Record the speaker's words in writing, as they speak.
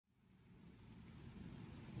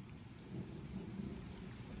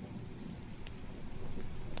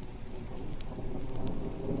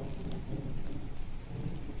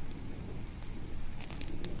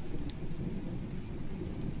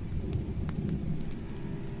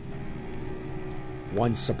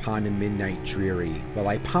Once upon a midnight dreary, while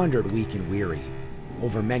I pondered weak and weary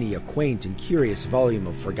over many a quaint and curious volume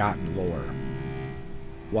of forgotten lore.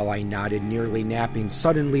 While I nodded, nearly napping,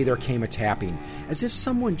 suddenly there came a tapping, as if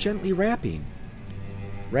someone gently rapping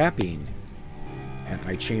at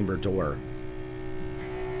my chamber door.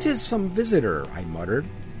 "'Tis some visitor," I muttered,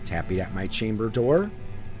 tapping at my chamber door.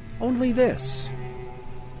 "Only this,"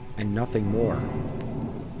 and nothing more.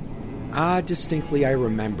 Distinctly I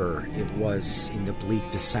remember it was in the bleak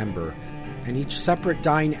December, and each separate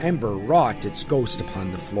dying ember wrought its ghost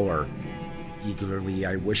upon the floor. Eagerly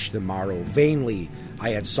I wished the morrow, vainly I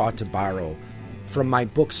had sought to borrow from my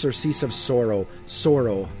book surcease of sorrow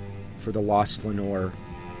for the lost Lenore,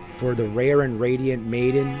 for the rare and radiant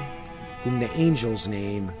maiden whom the angels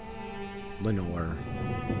name Lenore,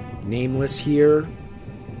 nameless here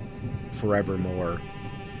forevermore.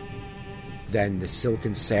 Then the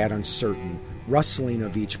silken, sad, uncertain rustling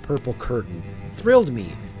of each purple curtain thrilled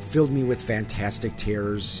me, filled me with fantastic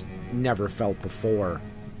terrors never felt before.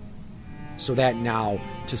 So that now,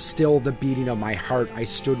 to still the beating of my heart, I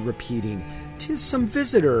stood repeating, "'Tis some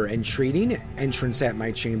visitor entreating entrance at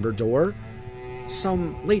my chamber door.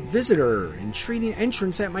 Some late visitor entreating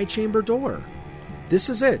entrance at my chamber door. This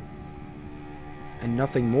is it, and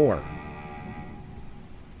nothing more."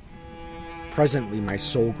 Presently my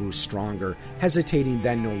soul grew stronger, hesitating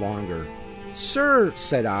then no longer. "Sir,"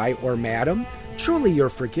 said I, "or madam, truly your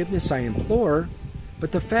forgiveness I implore.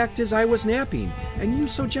 But the fact is I was napping, and you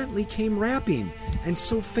so gently came rapping, and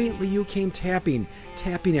so faintly you came tapping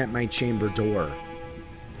at my chamber door,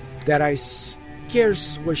 that I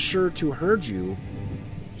scarce was sure to heard you.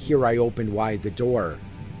 Here I opened wide the door.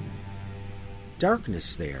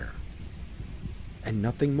 Darkness there, and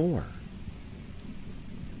nothing more."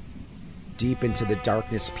 Deep into the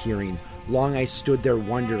darkness peering, long I stood there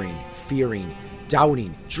wondering, fearing,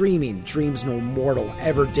 doubting, dreaming dreams no mortal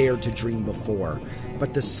ever dared to dream before.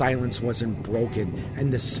 But the silence wasn't broken,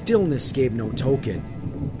 and the stillness gave no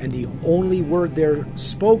token, and the only word there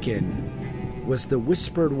spoken was the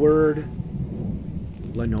whispered word,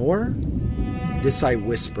 "Lenore?" This I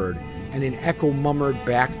whispered, and an echo murmured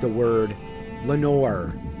back the word,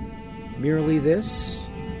 "Lenore." Merely this,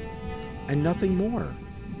 and nothing more.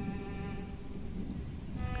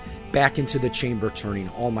 Back into the chamber turning,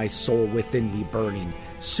 all my soul within me burning.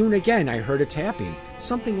 Soon again I heard a tapping,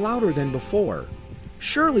 something louder than before.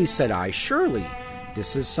 "Surely," said I, "surely,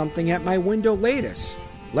 this is something at my window latest.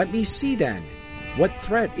 Let me see then what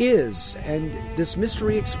threat is, and this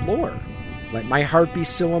mystery explore. Let my heart be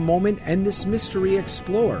still a moment, and this mystery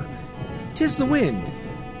explore. 'Tis the wind,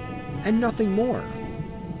 and nothing more."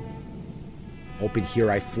 Open here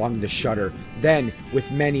I flung the shutter, then, with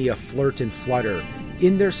many a flirt and flutter,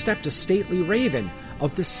 in there stepped a stately raven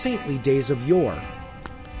of the saintly days of yore.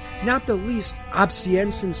 Not the least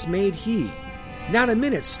obseisance made he, not a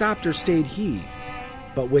minute stopped or stayed he,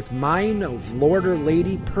 but with mine of lord or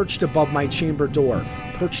lady perched above my chamber door,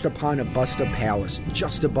 perched upon a bust of Pallas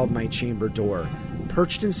just above my chamber door,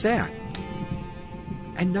 perched and sat,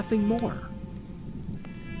 and nothing more.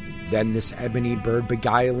 Then this ebony bird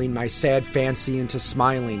beguiling my sad fancy into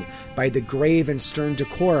smiling by the grave and stern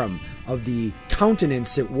decorum of the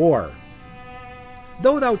countenance it wore.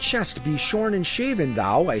 "Though thou chest be shorn and shaven,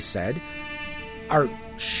 thou," I said, "art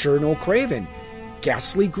sure no craven,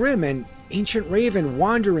 ghastly grim and ancient raven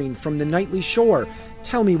wandering from the nightly shore.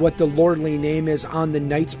 Tell me what the lordly name is on the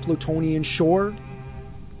night's Plutonian shore."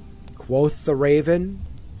 Quoth the raven,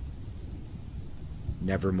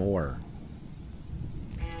 "Nevermore."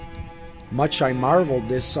 Much I marveled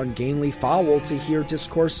this ungainly fowl to hear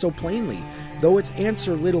discourse so plainly, though its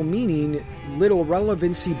answer little meaning, little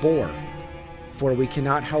relevancy bore. For we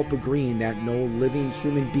cannot help agreeing that no living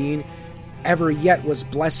human being ever yet was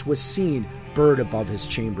blessed with seeing bird above his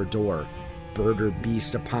chamber door, bird or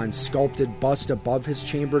beast upon sculpted bust above his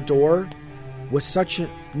chamber door, with such a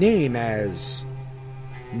name as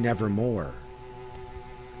Nevermore.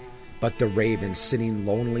 But the raven, sitting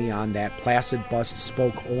lonely on that placid bust,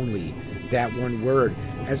 spoke only that one word,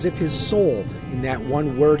 as if his soul in that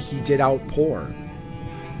one word he did outpour.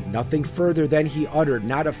 Nothing further than he uttered,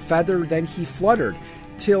 not a feather than he fluttered,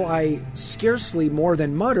 till I scarcely more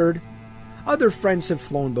than muttered, "Other friends have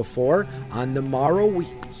flown before. On the morrow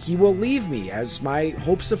he will leave me, as my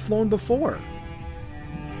hopes have flown before."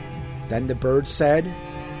 Then the bird said,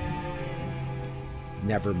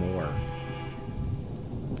 "Nevermore."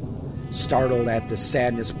 Startled at the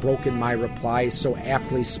sadness broken my reply so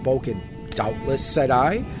aptly spoken, "Doubtless," said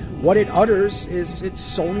I, "what it utters is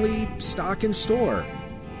its only stock and store,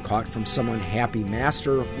 caught from some unhappy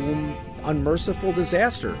master whom unmerciful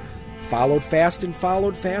disaster followed fast and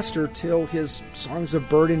followed faster, till his songs of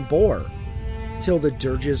burden bore, till the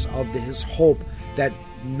dirges of his hope that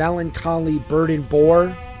melancholy burden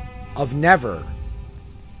bore, of never,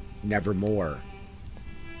 nevermore.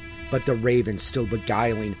 But the raven still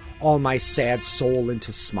beguiling all my sad soul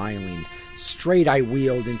into smiling, straight I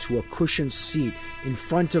wheeled into a cushioned seat in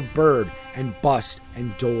front of bird and bust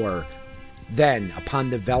and door. Then, upon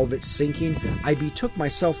the velvet sinking, I betook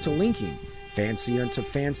myself to linking fancy unto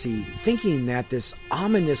fancy, thinking that this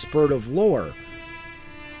ominous bird of lore,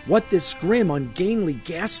 what this grim, ungainly,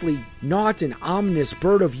 ghastly, naught and ominous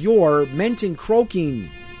bird of yore meant in croaking,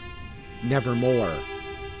 nevermore.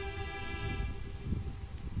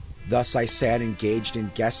 Thus I sat engaged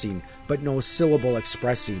in guessing, but no syllable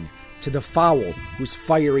expressing, to the fowl whose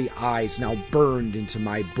fiery eyes now burned into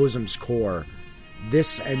my bosom's core.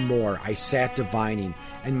 This and more I sat divining,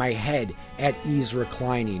 and my head at ease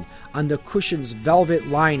reclining on the cushion's velvet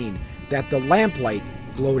lining that the lamplight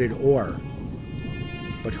gloated o'er,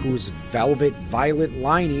 but whose velvet violet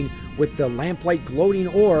lining with the lamplight gloating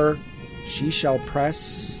o'er she shall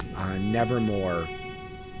press on nevermore.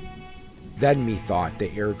 Then methought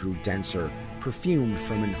the air grew denser, perfumed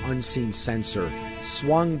from an unseen censer,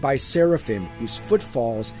 swung by seraphim whose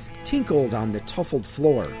footfalls tinkled on the tuffled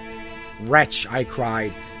floor. Wretch, I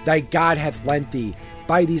cried, thy God hath lent thee,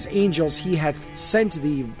 by these angels he hath sent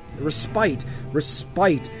thee respite,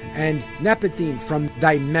 and nepenthe from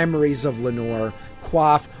thy memories of Lenore.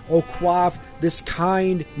 Quaff, oh quaff, this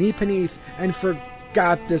kind Nepeneath, and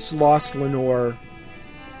forgot this lost Lenore.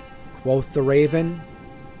 Quoth the raven,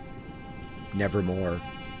 nevermore.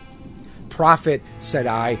 Prophet, said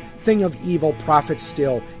I, thing of evil, prophet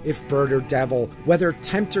still, if bird or devil, whether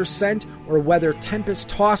tempter sent or whether tempest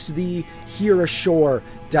tossed thee here ashore,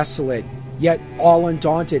 desolate, yet all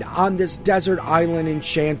undaunted, on this desert island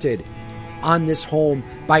enchanted, on this home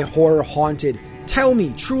by horror haunted, tell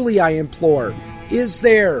me, truly I implore, is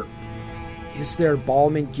there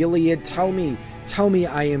balm in Gilead? Tell me,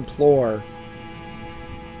 I implore.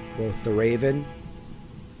 Quoth the raven,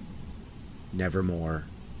 nevermore.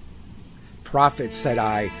 Prophet, said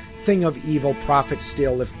I, thing of evil, prophet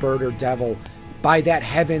still, if bird or devil, by that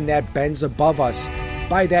heaven that bends above us,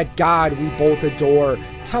 by that God we both adore,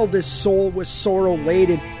 tell this soul with sorrow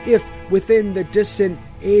laden, if within the distant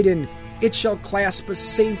Aidenn it shall clasp a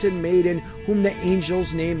saint and maiden, whom the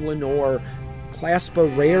angels name Lenore, clasp a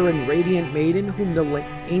rare and radiant maiden, whom the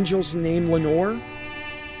angels name Lenore?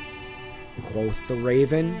 Quoth the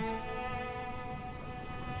raven,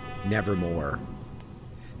 nevermore.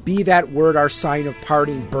 Be that word our sign of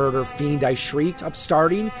parting, bird or fiend, I shrieked,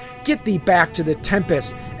 upstarting. Get thee back to the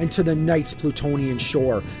tempest and to the night's Plutonian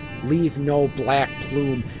shore. Leave no black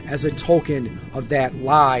plume as a token of that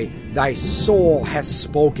lie thy soul hath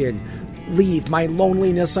spoken. Leave my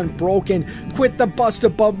loneliness unbroken. Quit the bust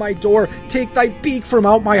above my door. Take thy beak from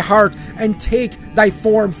out my heart, and take thy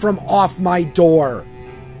form from off my door.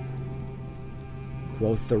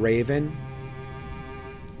 Quoth the raven,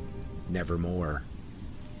 nevermore.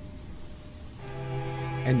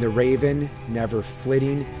 And the raven, never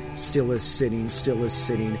flitting, still is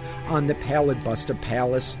sitting on the pallid bust of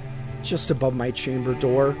Pallas, just above my chamber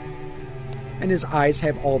door. And his eyes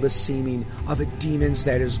have all the seeming of a demon's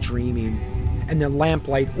that is dreaming, and the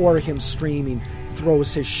lamplight o'er him streaming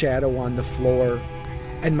throws his shadow on the floor.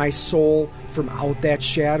 And my soul from out that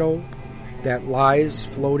shadow that lies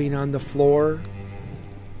floating on the floor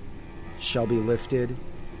shall be lifted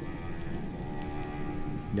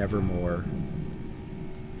nevermore.